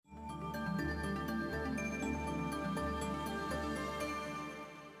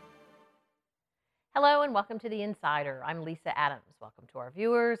Hello and welcome to The Insider. I'm Lisa Adams. Welcome to our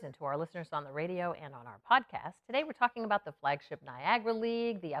viewers and to our listeners on the radio and on our podcast. Today we're talking about the Flagship Niagara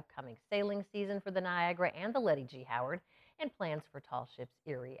League, the upcoming sailing season for the Niagara and the Letty G. Howard, and plans for Tall Ships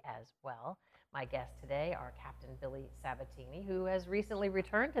Erie as well. My guests today are Captain Billy Sabatini, who has recently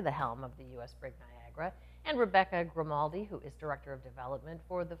returned to the helm of the U.S. Brig Niagara, and Rebecca Grimaldi, who is Director of Development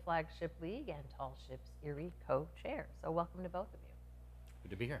for the Flagship League and Tall Ships Erie co-chair. So welcome to both of you.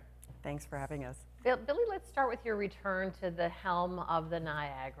 Good to be here. Thanks for having us. Billy, let's start with your return to the helm of the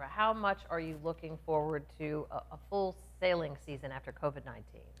Niagara. How much are you looking forward to a full sailing season after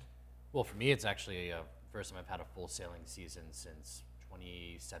COVID-19? Well, for me, it's actually the first time I've had a full sailing season since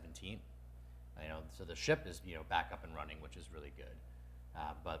 2017. So the ship is back up and running, which is really good.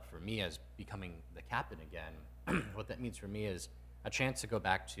 But for me, as becoming the captain again, what that means for me is a chance to go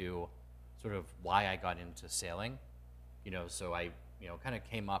back to sort of why I got into sailing. So I kind of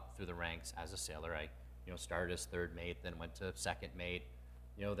came up through the ranks as a sailor. I started as third mate, then went to second mate,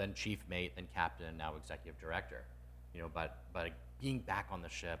 then chief mate, then captain, and now executive director. But being back on the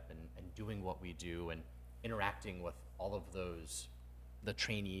ship and doing what we do and interacting with all of the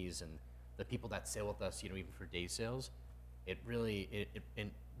trainees and the people that sail with us, even for day sails, it really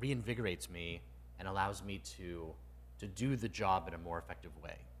it reinvigorates me and allows me to do the job in a more effective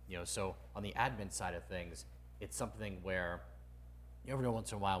way. So on the admin side of things, it's something where every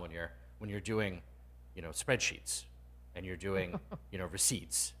once in a while when you're doing spreadsheets and you're doing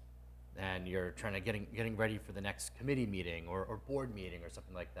receipts and you're trying to getting ready for the next committee meeting or board meeting or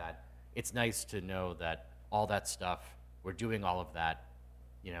something like that, it's nice to know that all that stuff, we're doing all of that,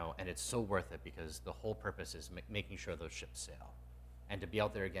 and it's so worth it because the whole purpose is making sure those ships sail, and to be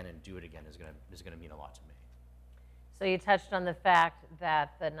out there again and do it again is gonna mean a lot to me. So you touched on the fact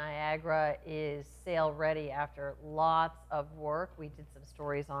that the Niagara is sail ready after lots of work. We did some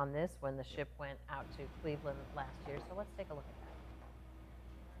stories on this when the ship went out to Cleveland last year. So let's take a look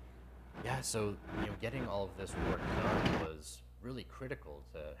at that. Yeah, so getting all of this work done was really critical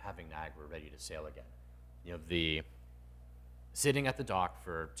to having Niagara ready to sail again. The sitting at the dock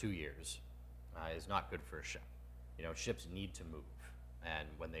for 2 years is not good for a ship. Ships need to move, and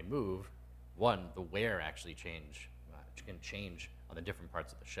when they move, the wear actually can change on the different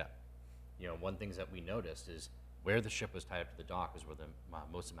parts of the ship. One things that we noticed is where the ship was tied up to the dock is where the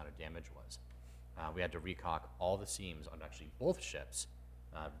most amount of damage was. We had to recaulk all the seams on actually both ships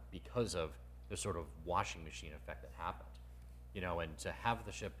because of the sort of washing machine effect that happened. And to have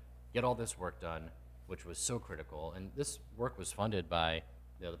the ship get all this work done, which was so critical, and this work was funded by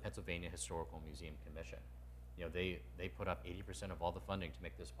the Pennsylvania Historical Museum Commission. They put up 80% of all the funding to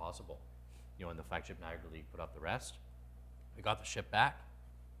make this possible. And the Flagship Niagara League put up the rest. We got the ship back.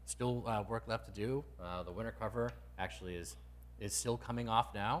 Still work left to do. The winter cover actually is still coming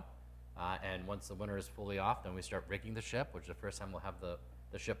off now. And once the winter is fully off, then we start rigging the ship, which is the first time we'll have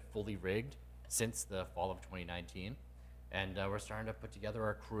the ship fully rigged since the fall of 2019. And we're starting to put together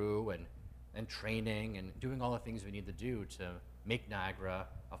our crew and training and doing all the things we need to do to make Niagara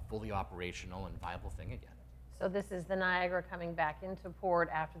a fully operational and viable thing again. So this is the Niagara coming back into port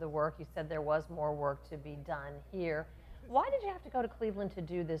after the work. You said there was more work to be done here. Why did you have to go to Cleveland to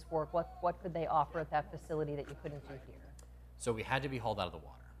do this work? What could they offer at that facility that you couldn't do here? So we had to be hauled out of the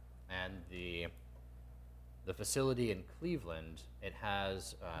water. And the facility in Cleveland, it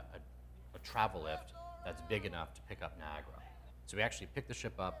has a travel lift that's big enough to pick up Niagara. So we actually pick the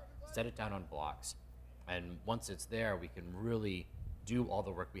ship up, set it down on blocks, and once it's there, we can really do all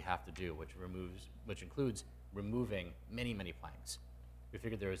the work we have to do, which includes removing many, many planks. We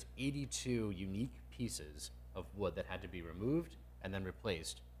figured there was 82 unique pieces of wood that had to be removed and then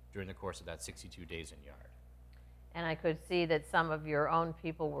replaced during the course of that 62 days in yard. And I could see that some of your own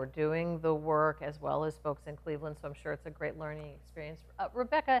people were doing the work as well as folks in Cleveland, so I'm sure it's a great learning experience.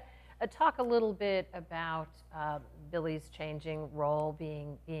 Rebecca, talk a little bit about Billy's changing role,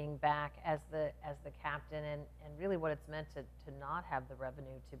 being back as the captain, and really what it's meant to not have the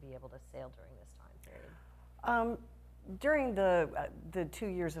revenue to be able to sail during this time period. During the 2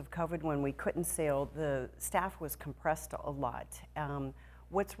 years of COVID when we couldn't sail, the staff was compressed a lot.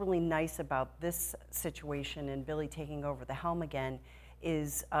 What's really nice about this situation and Billy taking over the helm again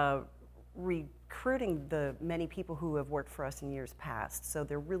is recruiting the many people who have worked for us in years past. So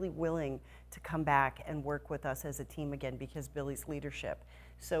they're really willing to come back and work with us as a team again because Billy's leadership.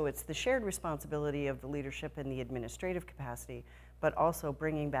 So it's the shared responsibility of the leadership in the administrative capacity, but also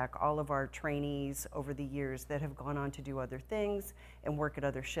bringing back all of our trainees over the years that have gone on to do other things and work at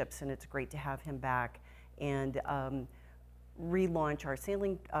other ships. And it's great to have him back and relaunch our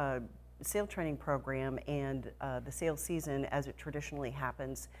sailing sail training program and the sail season as it traditionally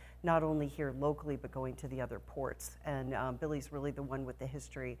happens, not only here locally but going to the other ports. And Billy's really the one with the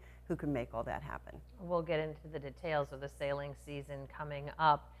history who can make all that happen. We'll get into the details of the sailing season coming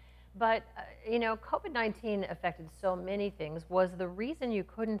up. But, you know, COVID-19 affected so many things. Was the reason you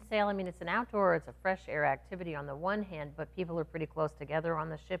couldn't sail? I mean, it's an outdoor, it's a fresh air activity on the one hand, but people are pretty close together on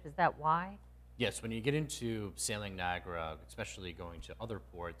the ship. Is that why? Yes, when you get into sailing Niagara, especially going to other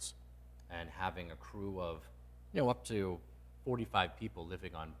ports and having a crew of, up to 45 people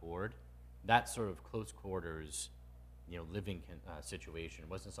living on board, that sort of close quarters, living situation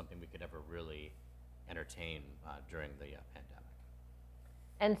wasn't something we could ever really entertain during the pandemic.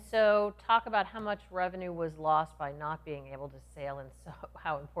 And so talk about how much revenue was lost by not being able to sail, and so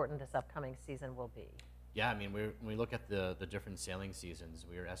how important this upcoming season will be. Yeah, I mean, when we look at the different sailing seasons,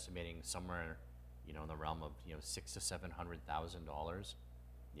 we are estimating somewhere, in the realm of $600,000 to $700,000,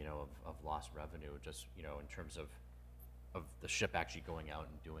 of lost revenue, just in terms of the ship actually going out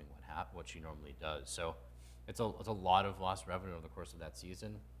and doing what she normally does. So it's a lot of lost revenue over the course of that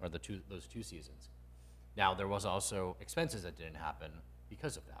season, or those two seasons. Now there was also expenses that didn't happen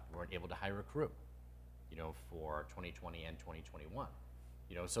because of that. We weren't able to hire a crew, for 2020 and 2021.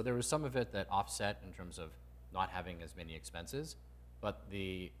 So there was some of it that offset in terms of not having as many expenses, but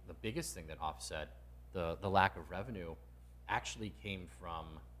the biggest thing that offset the lack of revenue actually came from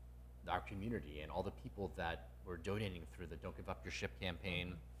our community and all the people that were donating through the Don't Give Up Your Ship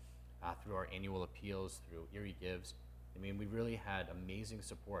campaign, through our annual appeals, through Erie Gives. I mean, we really had amazing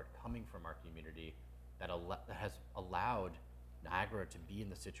support coming from our community that has allowed Niagara to be in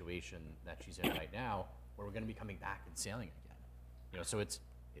the situation that she's in right now, where we're going to be coming back and sailing again. So it's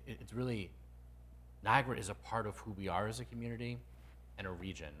really, Niagara is a part of who we are as a community and a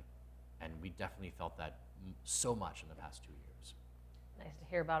region, and we definitely felt that so much in the past 2 years. Nice to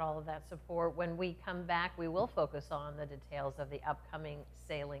hear about all of that support. When we come back, we will focus on the details of the upcoming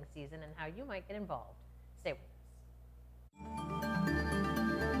sailing season and how you might get involved. Stay with us.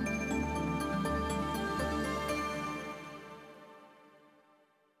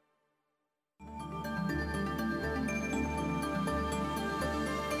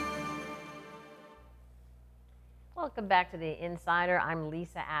 Welcome back to The Insider. I'm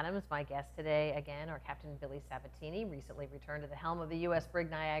Lisa Adams. My guests today, again, are Captain Billy Sabatini, recently returned to the helm of the U.S. Brig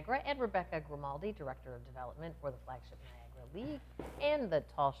Niagara, and Rebecca Grimaldi, Director of Development for the Flagship Niagara League and the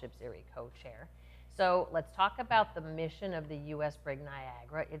Tall Ships Erie co-chair. So let's talk about the mission of the U.S. Brig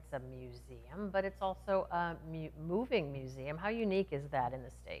Niagara. It's a museum, but it's also a moving museum. How unique is that in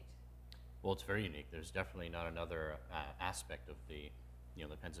the state? Well, it's very unique. There's definitely not another aspect of the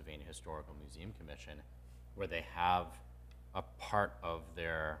Pennsylvania Historical Museum Commission where they have a part of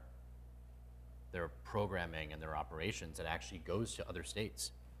their programming and their operations that actually goes to other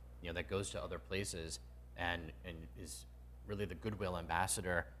states, that goes to other places and is really the goodwill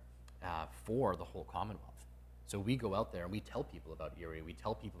ambassador for the whole Commonwealth. So we go out there and we tell people about Erie, we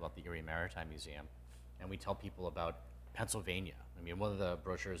tell people about the Erie Maritime Museum, and we tell people about Pennsylvania. I mean, one of the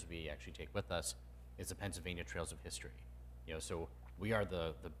brochures we actually take with us is the Pennsylvania Trails of History. So we are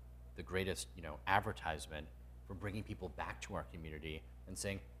the greatest, advertisement for bringing people back to our community and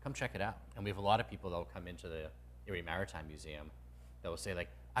saying, come check it out. And we have a lot of people that will come into the Erie Maritime Museum that will say, like,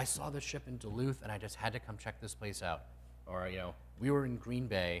 I saw the ship in Duluth and I just had to come check this place out. Or, we were in Green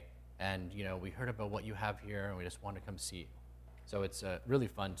Bay and, we heard about what you have here and we just wanted to come see you. So it's really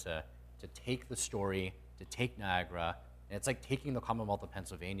fun to take the story, to take Niagara, and it's like taking the Commonwealth of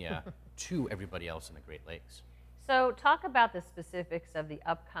Pennsylvania to everybody else in the Great Lakes. So talk about the specifics of the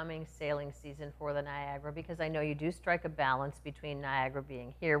upcoming sailing season for the Niagara, because I know you do strike a balance between Niagara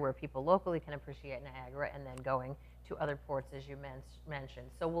being here where people locally can appreciate Niagara and then going to other ports, as you mentioned.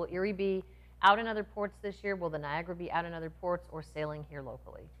 So will Erie be out in other ports this year? Will the Niagara be out in other ports or sailing here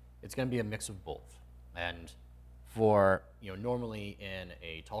locally? It's going to be a mix of both. And for, normally in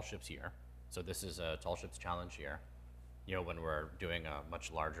a tall ships year, so this is a tall ships challenge year, when we're doing a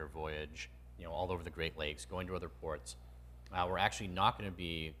much larger voyage, all over the Great Lakes, going to other ports. We're actually not going to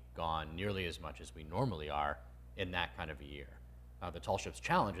be gone nearly as much as we normally are in that kind of a year. The Tall Ships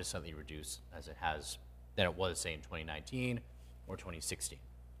Challenge is slightly reduced as than it was, say, in 2019 or 2016.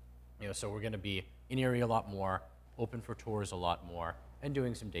 So we're going to be in Erie a lot more, open for tours a lot more, and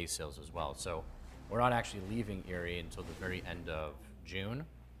doing some day sails as well. So we're not actually leaving Erie until the very end of June.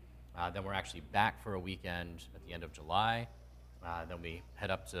 Then we're actually back for a weekend at the end of July. Then we head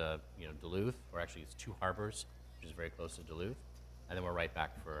up to Duluth, or actually it's two harbors, which is very close to Duluth, and then we're right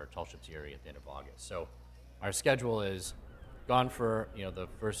back for Tall Ships Erie at the end of August. So our schedule is gone for the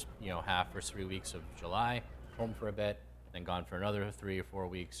first first 3 weeks of July, home for a bit, then gone for another 3 or 4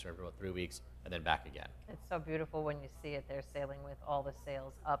 weeks, or about 3 weeks, and then back again. It's so beautiful when you see it. They're sailing with all the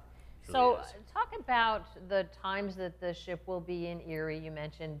sails up. It So really is. talk about the times that the ship will be in Erie. You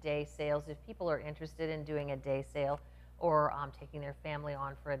mentioned day sails. If people are interested in doing a day sail or taking their family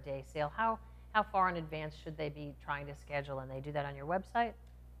on for a day sail, how far in advance should they be trying to schedule? And they do that on your website?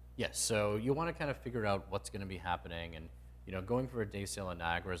 Yes, so you want to kind of figure out what's going to be happening, and going for a day sail in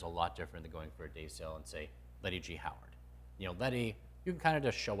Niagara is a lot different than going for a day sail in, say, Letty G. Howard. Letty, you can kind of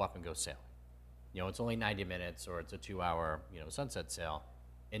just show up and go sailing. It's only 90 minutes, or it's a 2-hour, sunset sail.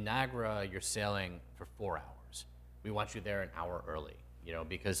 In Niagara, you're sailing for 4 hours. We want you there an hour early,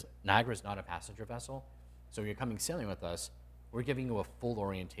 because Niagara is not a passenger vessel. So when you're coming sailing with us, we're giving you a full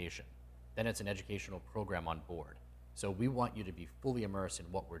orientation. Then it's an educational program on board. So we want you to be fully immersed in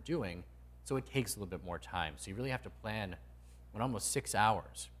what we're doing, so it takes a little bit more time. So you really have to plan in almost 6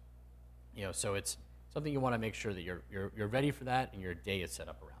 hours. So it's something you want to make sure that you're ready for that, and your day is set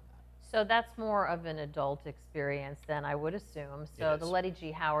up around that. So that's more of an adult experience than I would assume. So the Letty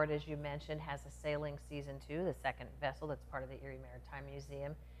G. Howard, as you mentioned, has a sailing season 2, the second vessel that's part of the Erie Maritime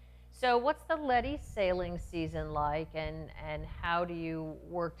Museum. So what's the Letty sailing season like, and how do you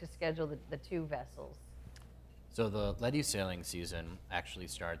work to schedule the 2 vessels? So the Letty sailing season actually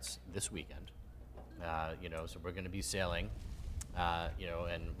starts this weekend. So we're going to be sailing, and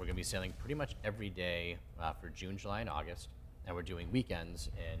we're going to be sailing pretty much every day for June, July, and August. And we're doing weekends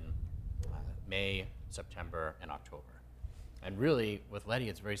in May, September, and October. And really, with Letty,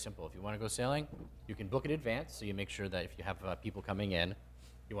 it's very simple. If you want to go sailing, you can book in advance. So you make sure that if you have people coming in,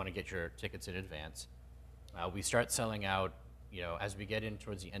 you want to get your tickets in advance. We start selling out, as we get in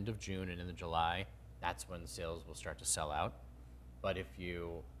towards the end of June and into July. That's when sales will start to sell out. But if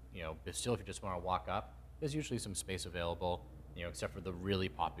you just want to walk up, there's usually some space available, except for the really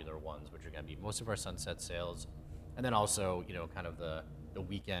popular ones, which are going to be most of our sunset sales, and then also, kind of the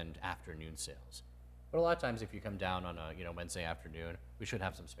weekend afternoon sales. But a lot of times, if you come down on a Wednesday afternoon, we should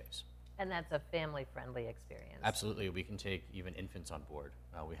have some space. And that's a family-friendly experience. Absolutely, we can take even infants on board.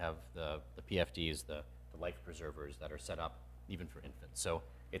 We have the PFDs, the life preservers that are set up even for infants. So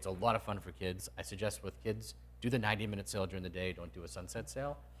it's a lot of fun for kids. I suggest with kids, do the 90-minute sail during the day, don't do a sunset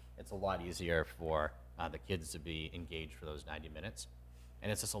sail. It's a lot easier for the kids to be engaged for those 90 minutes.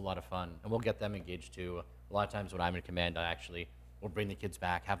 And it's just a lot of fun. And we'll get them engaged too. A lot of times when I'm in command, I actually will bring the kids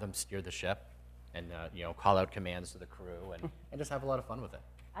back, have them steer the ship, and call out commands to the crew, and just have a lot of fun with it.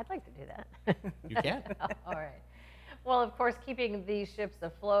 I'd like to do that. You can. All right. Well, of course, keeping these ships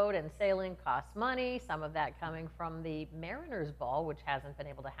afloat and sailing costs money, some of that coming from the Mariners Ball, which hasn't been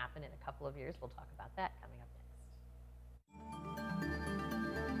able to happen in a couple of years. We'll talk about that coming up next.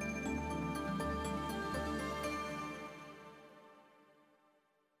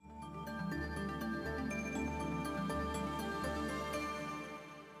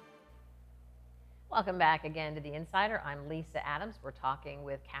 Welcome back again to The Insider. I'm Lisa Adams. We're talking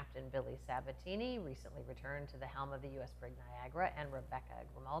with Captain Billy Sabatini, recently returned to the helm of the U.S. Brig Niagara, and Rebecca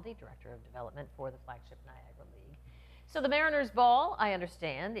Grimaldi, Director of Development for the Flagship Niagara League. So the Mariners Ball, I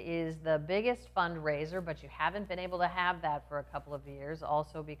understand, is the biggest fundraiser, but you haven't been able to have that for a couple of years,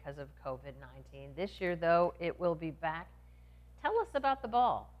 also because of COVID-19. This year, though, it will be back. Tell us about the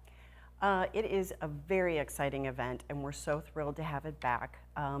ball. It is a very exciting event, and we're so thrilled to have it back.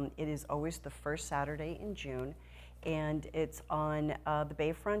 It is always the first Saturday in June, and it's on the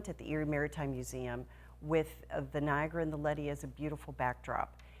bayfront at the Erie Maritime Museum with the Niagara and the Letty as a beautiful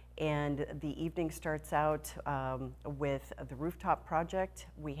backdrop. And the evening starts out with the rooftop project.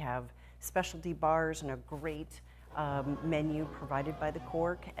 We have specialty bars and a great menu provided by the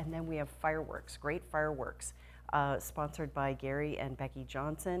Cork, and then we have fireworks, great fireworks, sponsored by Gary and Becky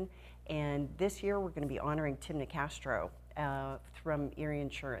Johnson. And this year we're going to be honoring Tim Nicastro from Erie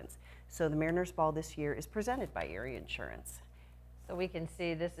Insurance. So the Mariners Ball this year is presented by Erie Insurance. So we can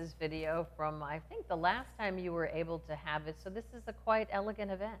see this is video from, I think, the last time you were able to have it. So this is a quite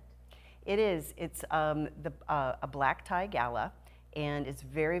elegant event. It is. It's a black tie gala, and it's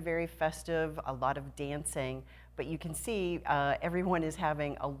very, very festive, a lot of dancing. But you can see everyone is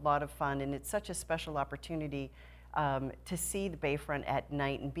having a lot of fun, and it's such a special opportunity to see the bayfront at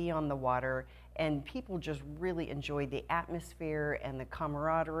night and be on the water, and people just really enjoy the atmosphere and the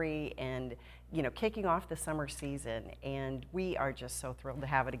camaraderie and, kicking off the summer season, and we are just so thrilled to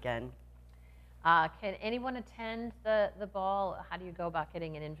have it again. Can anyone attend the ball? How do you go about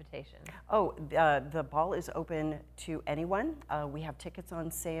getting an invitation? Oh, the ball is open to anyone. We have tickets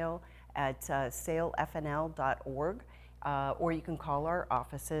on sale at salefnl.org, or you can call our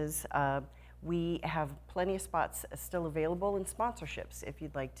offices. We have plenty of spots still available in sponsorships if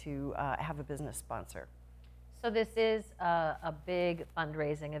you'd like to have a business sponsor. So this is a big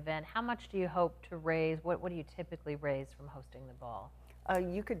fundraising event. How much do you hope to raise? What do you typically raise from hosting the ball?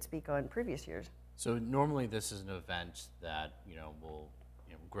 You could speak on previous years. So normally this is an event that will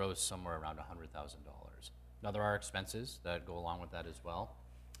gross somewhere around $100,000. Now there are expenses that go along with that as well,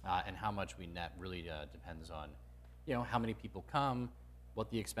 and how much we net really depends on how many people come,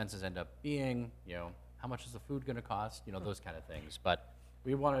 what the expenses end up being, how much is the food going to cost, those kind of things. But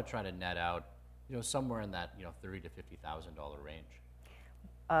we want to try to net out somewhere in that $30,000 to $50,000 range.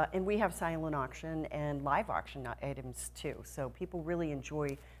 And we have silent auction and live auction items too. So people really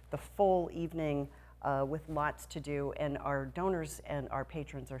enjoy the full evening with lots to do. And our donors and our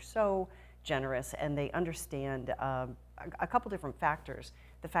patrons are so generous, and they understand a couple different factors.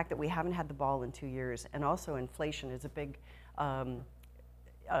 The fact that we haven't had the ball in 2 years, and also inflation is a big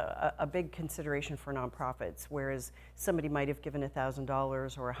consideration for nonprofits, whereas somebody might have given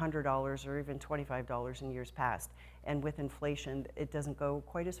 $1,000 or $100 or even $25 in years past. And with inflation, it doesn't go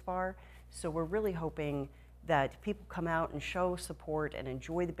quite as far. So we're really hoping that people come out and show support and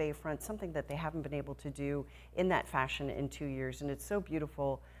enjoy the Bayfront, something that they haven't been able to do in that fashion in 2 years. And it's so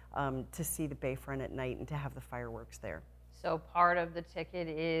beautiful to see the Bayfront at night and to have the fireworks there. So part of the ticket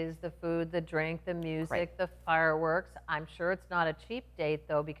is the food, the drink, the music, Right. the fireworks. I'm sure it's not a cheap date,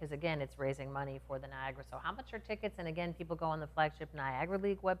 though, because, again, it's raising money for the Niagara. So how much are tickets? And, again, people go on the Flagship Niagara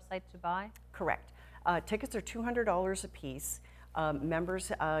League website to buy? Correct. Tickets are $200 a piece.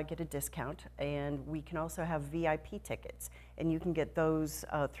 Members get a discount, and we can also have VIP tickets. And you can get those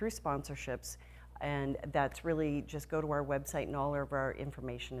through sponsorships. And that's really just go to our website, and all of our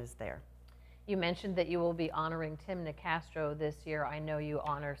information is there. You mentioned that you will be honoring Tim Nicastro this year. I know you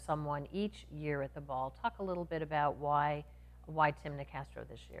honor someone each year at the ball. Talk a little bit about why Tim Nicastro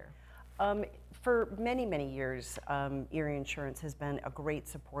this year. For many, many years, Erie Insurance has been a great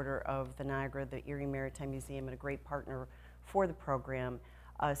supporter of the Niagara, the Erie Maritime Museum, and a great partner for the program.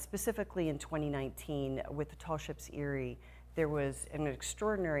 Specifically in 2019, with the Tall Ships Erie, there was an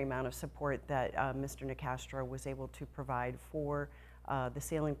extraordinary amount of support that Mr. Nicastro was able to provide for the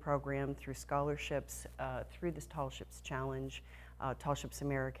sailing program through scholarships, through this Tall Ships Challenge, Tall Ships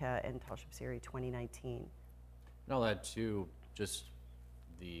America, and Tall Ships Erie 2019. And I'll add too, just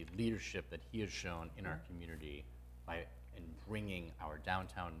the leadership that he has shown in our community in bringing our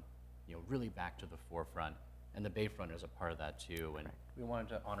downtown, really back to the forefront, and the Bayfront is a part of that too. And we wanted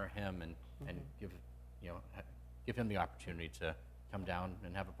to honor him and give him the opportunity to come down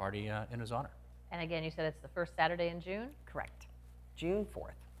and have a party in his honor. And again, you said it's the first Saturday in June? Correct. June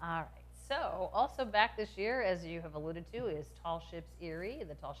 4th. All right. So also back this year, as you have alluded to, is Tall Ships Erie,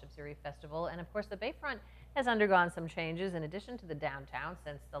 the Tall Ships Erie Festival. And of course, the Bayfront has undergone some changes in addition to the downtown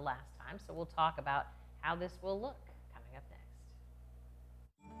since the last time. So we'll talk about how this will look coming up next.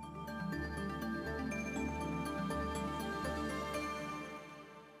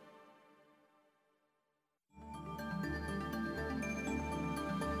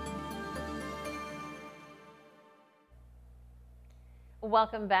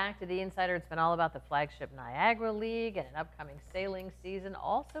 Welcome back to The Insider. It's been all about the Flagship Niagara League and an upcoming sailing season.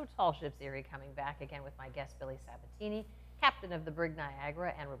 Also, Tall Ships Erie coming back again with my guest, Billy Sabatini, captain of the Brig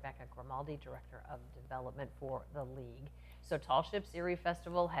Niagara, and Rebecca Grimaldi, director of development for the league. So Tall Ships Erie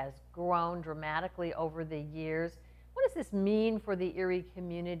Festival has grown dramatically over the years. What does this mean for the Erie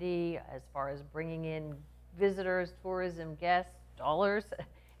community as far as bringing in visitors, tourism, guests, dollars?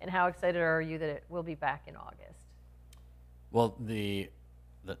 And how excited are you that it will be back in August? Well, the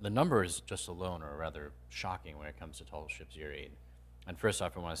numbers just alone are rather shocking when it comes to Tall Ships Erie. And first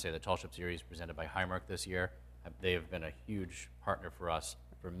off, I want to say that Tall Ships Erie is presented by Highmark this year. They have been a huge partner for us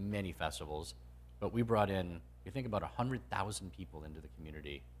for many festivals. But we brought in, we think, about 100,000 people into the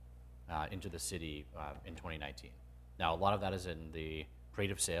community, into the city in 2019. Now, a lot of that is in the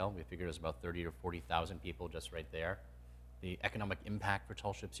parade of sail. We figured it was about 30 to 40,000 people just right there. The economic impact for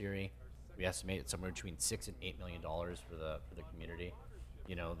Tall Ships Erie, we estimate it's somewhere between $6 and $8 million for the community.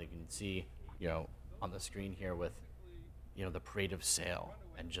 They can see, on the screen here with, the parade of sail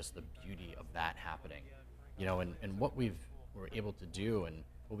and just the beauty of that happening. And what we're able to do and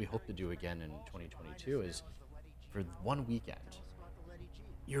what we hope to do again in 2022 is for one weekend,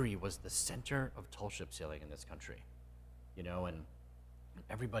 Erie was the center of tall ship sailing in this country. And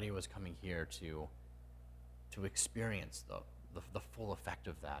everybody was coming here to experience the full effect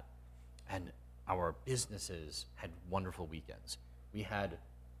of that. And our businesses had wonderful weekends. We had,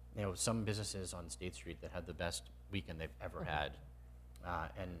 some businesses on State Street that had the best weekend they've ever had.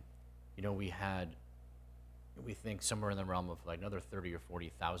 And, we think somewhere in the realm of like another 30 or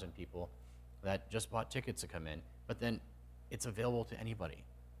 40,000 people that just bought tickets to come in, but then it's available to anybody.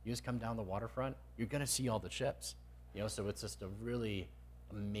 you just come down the waterfront, you're going to see all the ships. So it's just a really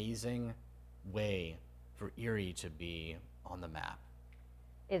amazing way for Erie to be on the map.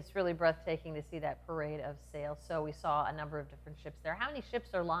 It's really breathtaking to see that parade of sails. So we saw a number of different ships there. How many ships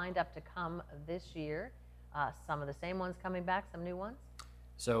are lined up to come this year? Some of the same ones coming back, some new ones?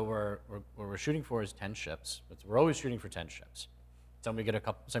 So what we're shooting for is 10 ships. We're always shooting for 10 ships. Some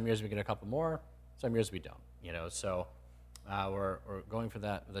years we get a couple more, some years we don't. So we're going for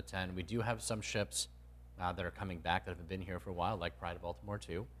the 10. We do have some ships that are coming back that have been here for a while, like Pride of Baltimore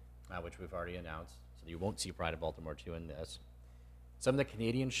 2, which we've already announced. So you won't see Pride of Baltimore 2 in this. Some of the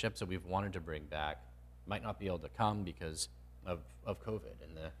Canadian ships that we've wanted to bring back might not be able to come because of COVID,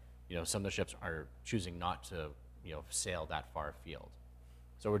 and some of the ships are choosing not to sail that far afield.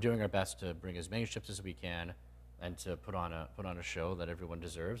 So we're doing our best to bring as many ships as we can, and to put on a show that everyone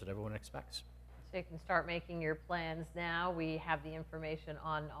deserves, that everyone expects. So you can start making your plans now. We have the information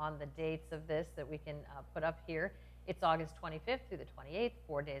on the dates of this that we can put up here. It's August 25th through the 28th,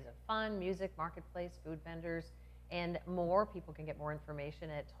 4 days of fun, music, marketplace, food vendors, and more. People can get more information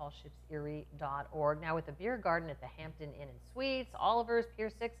at tallshipserie.org. Now with the beer garden at the Hampton Inn and Suites, Oliver's, Pier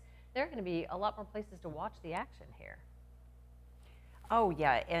 6, there are going to be a lot more places to watch the action here. Oh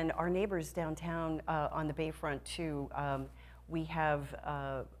yeah, and our neighbors downtown on the Bayfront too, we have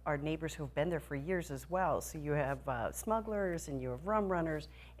our neighbors who have been there for years as well. So you have smugglers, and you have rum runners,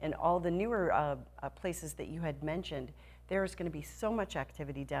 and all the newer places that you had mentioned. There's going to be so much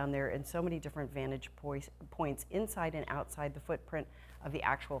activity down there, and so many different vantage points inside and outside the footprint of the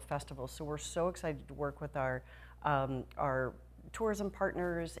actual festival. So we're so excited to work with our tourism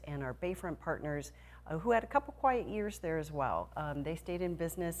partners and our Bayfront partners who had a couple quiet years there as well. They stayed in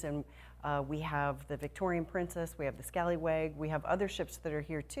business, and we have the Victorian Princess, we have the Scallywag, we have other ships that are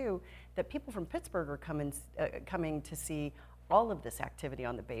here too, that people from Pittsburgh are coming to see all of this activity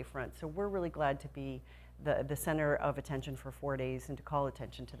on the Bayfront. So we're really glad to be the center of attention for 4 days and to call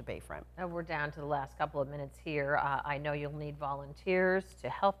attention to the Bayfront. We're down to the last couple of minutes here. I know you'll need volunteers to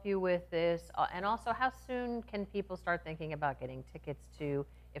help you with this. And also, how soon can people start thinking about getting tickets to,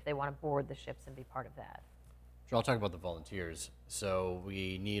 if they want to board the ships and be part of that? Sure, I'll talk about the volunteers. So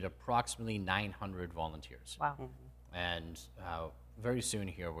we need approximately 900 volunteers. Wow. Mm-hmm. And very soon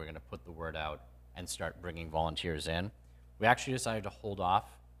here, we're going to put the word out and start bringing volunteers in. We actually decided to hold off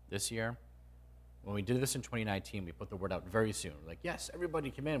this year. When we did this in 2019, we put the word out very soon. Like, yes, everybody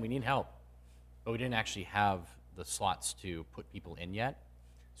come in, we need help. But we didn't actually have the slots to put people in yet.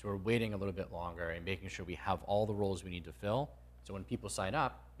 So we're waiting a little bit longer and making sure we have all the roles we need to fill. So when people sign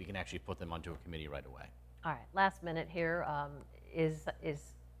up, we can actually put them onto a committee right away. All right, last minute here. Is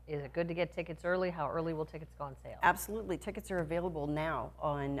it good to get tickets early? How early will tickets go on sale? Absolutely. Tickets are available now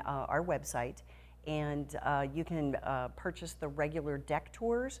on our website, and you can purchase the regular deck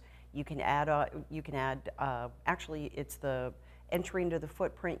tours. You can add, actually, it's the entry into the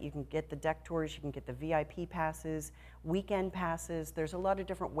footprint. You can get the deck tours, you can get the VIP passes, weekend passes. There's a lot of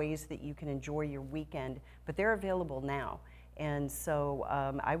different ways that you can enjoy your weekend, but they're available now. And so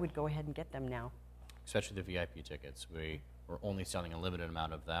I would go ahead and get them now. Especially the VIP tickets. We're only selling a limited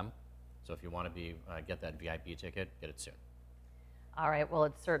amount of them. So if you want to get that VIP ticket, get it soon. All right, well,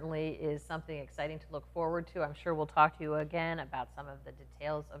 it certainly is something exciting to look forward to. I'm sure we'll talk to you again about some of the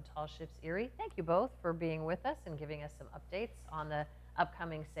details of Tall Ships Erie. Thank you both for being with us and giving us some updates on the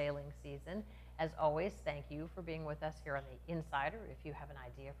upcoming sailing season. As always, thank you for being with us here on The Insider. If you have an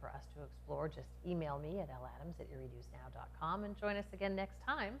idea for us to explore, just email me at ladams@erienewsnow.com and join us again next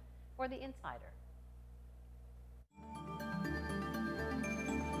time for The Insider.